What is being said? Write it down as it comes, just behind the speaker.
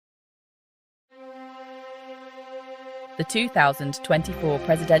The 2024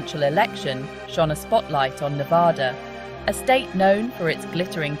 presidential election shone a spotlight on Nevada, a state known for its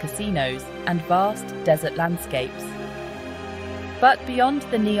glittering casinos and vast desert landscapes. But beyond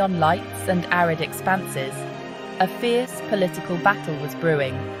the neon lights and arid expanses, a fierce political battle was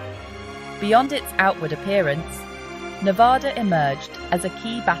brewing. Beyond its outward appearance, Nevada emerged as a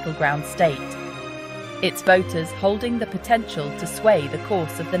key battleground state, its voters holding the potential to sway the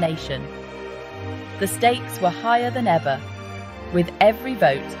course of the nation. The stakes were higher than ever, with every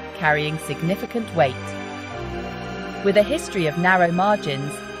vote carrying significant weight. With a history of narrow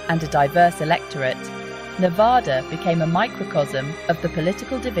margins and a diverse electorate, Nevada became a microcosm of the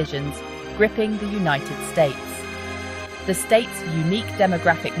political divisions gripping the United States. The state's unique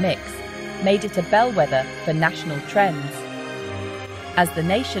demographic mix made it a bellwether for national trends. As the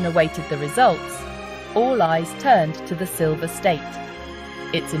nation awaited the results, all eyes turned to the Silver State,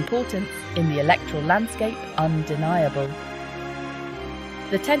 its importance in the electoral landscape undeniable.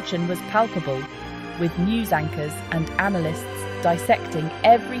 The tension was palpable, with news anchors and analysts dissecting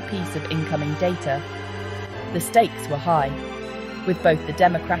every piece of incoming data. The stakes were high, with both the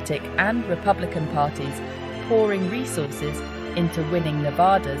Democratic and Republican parties pouring resources into winning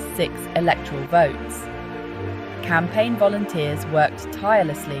Nevada's 6 electoral votes. Campaign volunteers worked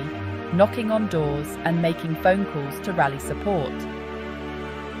tirelessly, knocking on doors and making phone calls to rally support.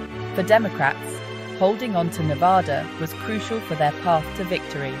 For Democrats, holding on to Nevada was crucial for their path to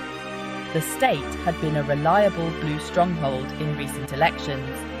victory. The state had been a reliable blue stronghold in recent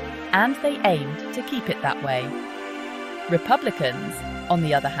elections, and they aimed to keep it that way. Republicans, on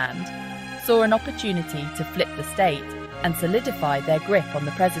the other hand, saw an opportunity to flip the state and solidify their grip on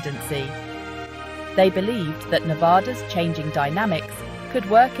the presidency. They believed that Nevada's changing dynamics could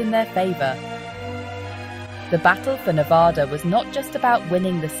work in their favor. The battle for Nevada was not just about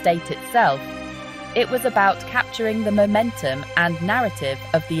winning the state itself, it was about capturing the momentum and narrative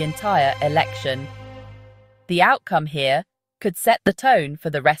of the entire election. The outcome here could set the tone for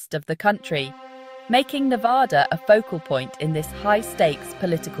the rest of the country, making Nevada a focal point in this high-stakes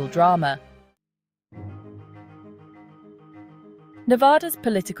political drama. Nevada's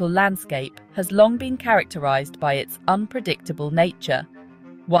political landscape has long been characterized by its unpredictable nature.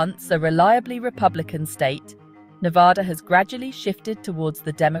 Once a reliably Republican state, Nevada has gradually shifted towards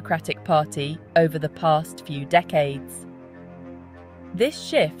the Democratic Party over the past few decades. This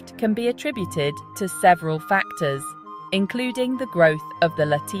shift can be attributed to several factors, including the growth of the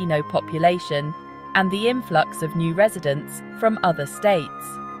Latino population and the influx of new residents from other states.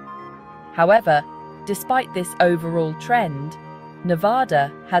 However, despite this overall trend,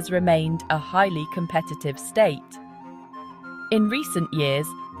 Nevada has remained a highly competitive state. In recent years,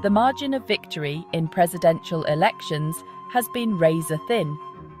 the margin of victory in presidential elections has been razor-thin,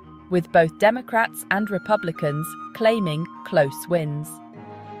 with both Democrats and Republicans claiming close wins.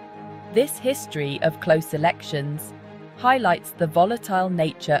 This history of close elections highlights the volatile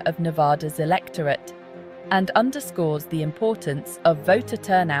nature of Nevada's electorate and underscores the importance of voter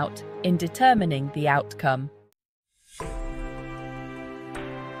turnout in determining the outcome.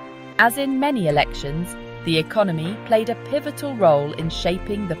 As in many elections, the economy played a pivotal role in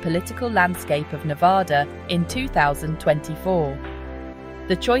shaping the political landscape of Nevada in 2024.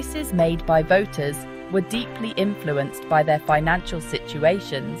 The choices made by voters were deeply influenced by their financial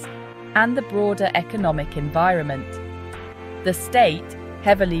situations and the broader economic environment. The state,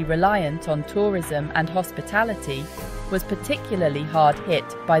 heavily reliant on tourism and hospitality, was particularly hard hit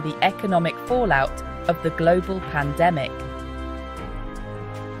by the economic fallout of the global pandemic.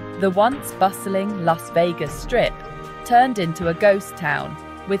 The once bustling Las Vegas Strip turned into a ghost town,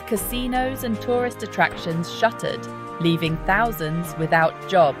 with casinos and tourist attractions shuttered, leaving thousands without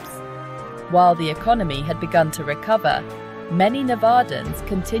jobs. While the economy had begun to recover, many Nevadans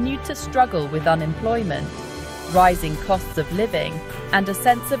continued to struggle with unemployment, rising costs of living, and a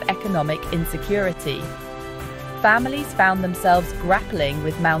sense of economic insecurity. Families found themselves grappling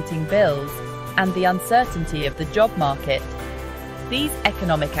with mounting bills and the uncertainty of the job market. These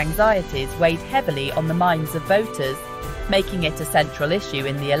economic anxieties weighed heavily on the minds of voters, making it a central issue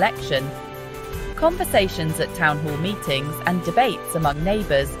in the election. Conversations at town hall meetings and debates among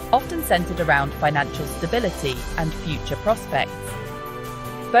neighbours often centred around financial stability and future prospects.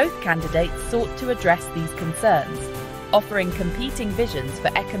 Both candidates sought to address these concerns, offering competing visions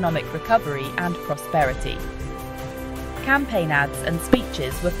for economic recovery and prosperity. Campaign ads and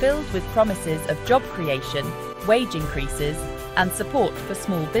speeches were filled with promises of job creation, wage increases, and support for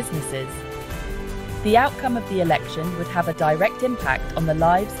small businesses. The outcome of the election would have a direct impact on the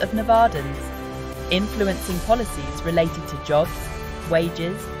lives of Nevadans, influencing policies related to jobs,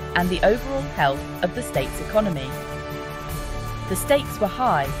 wages, and the overall health of the state's economy. The stakes were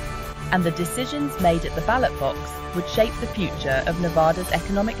high, and the decisions made at the ballot box would shape the future of Nevada's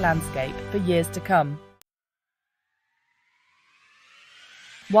economic landscape for years to come.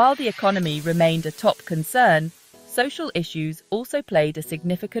 While the economy remained a top concern, social issues also played a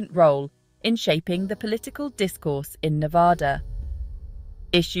significant role in shaping the political discourse in Nevada.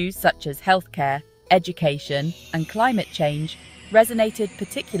 Issues such as healthcare, education, and climate change resonated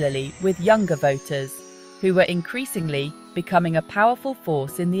particularly with younger voters, who were increasingly becoming a powerful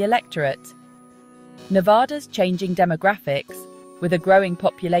force in the electorate. Nevada's changing demographics, with a growing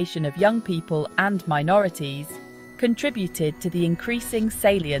population of young people and minorities, contributed to the increasing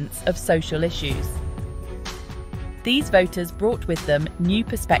salience of social issues. These voters brought with them new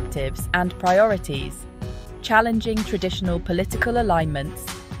perspectives and priorities, challenging traditional political alignments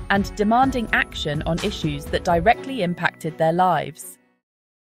and demanding action on issues that directly impacted their lives.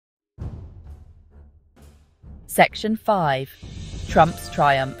 Section 5. Trump's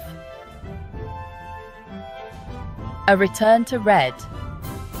Triumph. A return to red.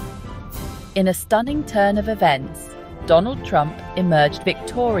 In a stunning turn of events, Donald Trump emerged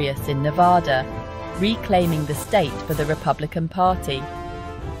victorious in Nevada, reclaiming the state for the Republican Party.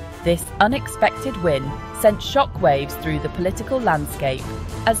 This unexpected win sent shockwaves through the political landscape,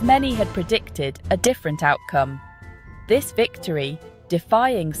 as many had predicted a different outcome. This victory,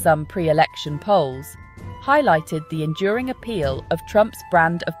 defying some pre-election polls, highlighted the enduring appeal of Trump's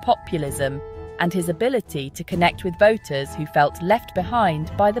brand of populism and his ability to connect with voters who felt left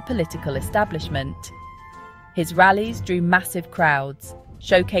behind by the political establishment. His rallies drew massive crowds,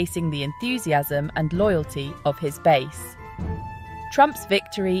 showcasing the enthusiasm and loyalty of his base. Trump's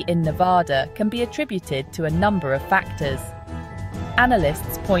victory in Nevada can be attributed to a number of factors.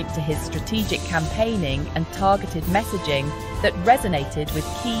 Analysts point to his strategic campaigning and targeted messaging that resonated with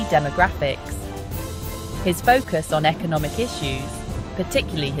key demographics. His focus on economic issues,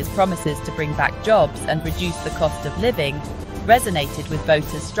 particularly his promises to bring back jobs and reduce the cost of living, resonated with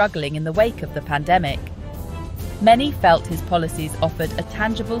voters struggling in the wake of the pandemic. Many felt his policies offered a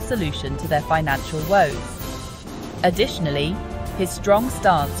tangible solution to their financial woes. Additionally, his strong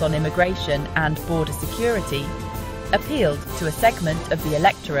stance on immigration and border security appealed to a segment of the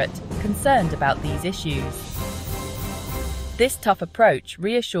electorate concerned about these issues. This tough approach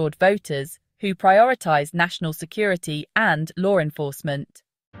reassured voters who prioritized national security and law enforcement.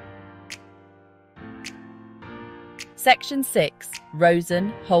 Section 6.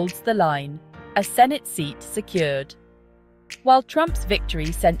 Rosen holds the line. A Senate seat secured. While Trump's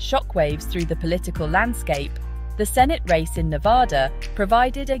victory sent shockwaves through the political landscape, the Senate race in Nevada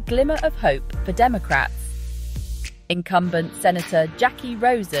provided a glimmer of hope for Democrats. Incumbent Senator Jackie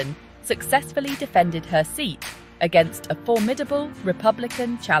Rosen successfully defended her seat against a formidable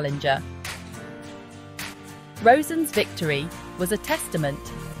Republican challenger. Rosen's victory was a testament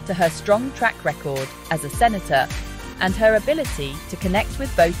to her strong track record as a senator and her ability to connect with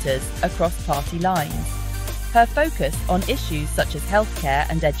voters across party lines. Her focus on issues such as healthcare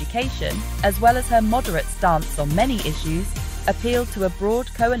and education, as well as her moderate stance on many issues, appealed to a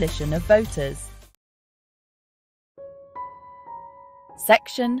broad coalition of voters.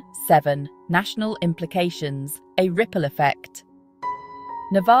 Section 7. National Implications. A Ripple Effect.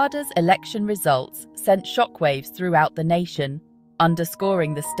 Nevada's election results sent shockwaves throughout the nation,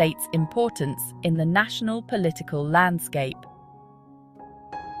 underscoring the state's importance in the national political landscape.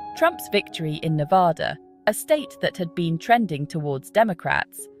 Trump's victory in Nevada, a state that had been trending towards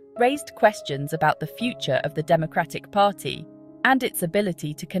Democrats, raised questions about the future of the Democratic Party and its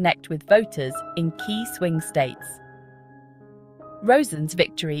ability to connect with voters in key swing states. Rosen's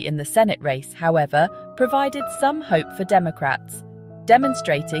victory in the Senate race, however, provided some hope for Democrats,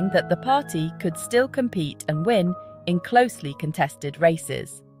 demonstrating that the party could still compete and win in closely contested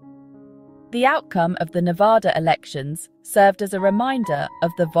races. The outcome of the Nevada elections served as a reminder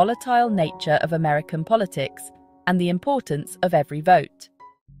of the volatile nature of American politics and the importance of every vote.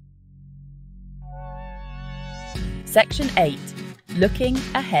 Section 8. Looking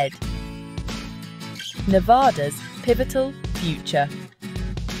ahead. Nevada's pivotal future.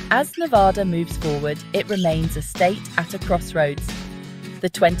 As Nevada moves forward, it remains a state at a crossroads. The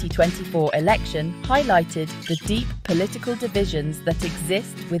 2024 election highlighted the deep political divisions that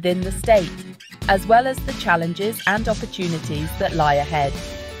exist within the state, as well as the challenges and opportunities that lie ahead.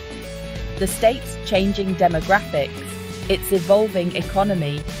 The state's changing demographics, its evolving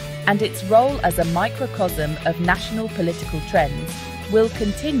economy, and its role as a microcosm of national political trends will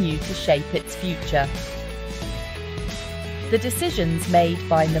continue to shape its future. The decisions made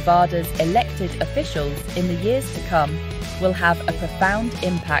by Nevada's elected officials in the years to come will have a profound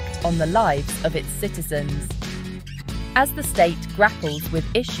impact on the lives of its citizens. As the state grapples with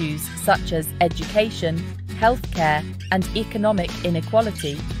issues such as education, healthcare, and economic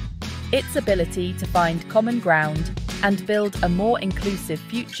inequality, its ability to find common ground and build a more inclusive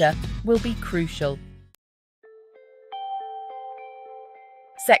future will be crucial.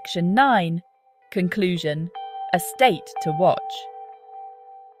 Section 9. Conclusion: a state to watch.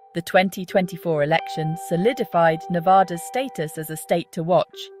 The 2024 election solidified Nevada's status as a state to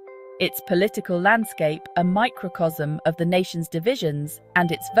watch, its political landscape a microcosm of the nation's divisions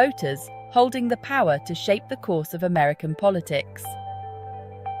and its voters holding the power to shape the course of American politics.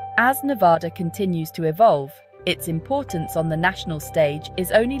 As Nevada continues to evolve, its importance on the national stage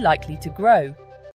is only likely to grow,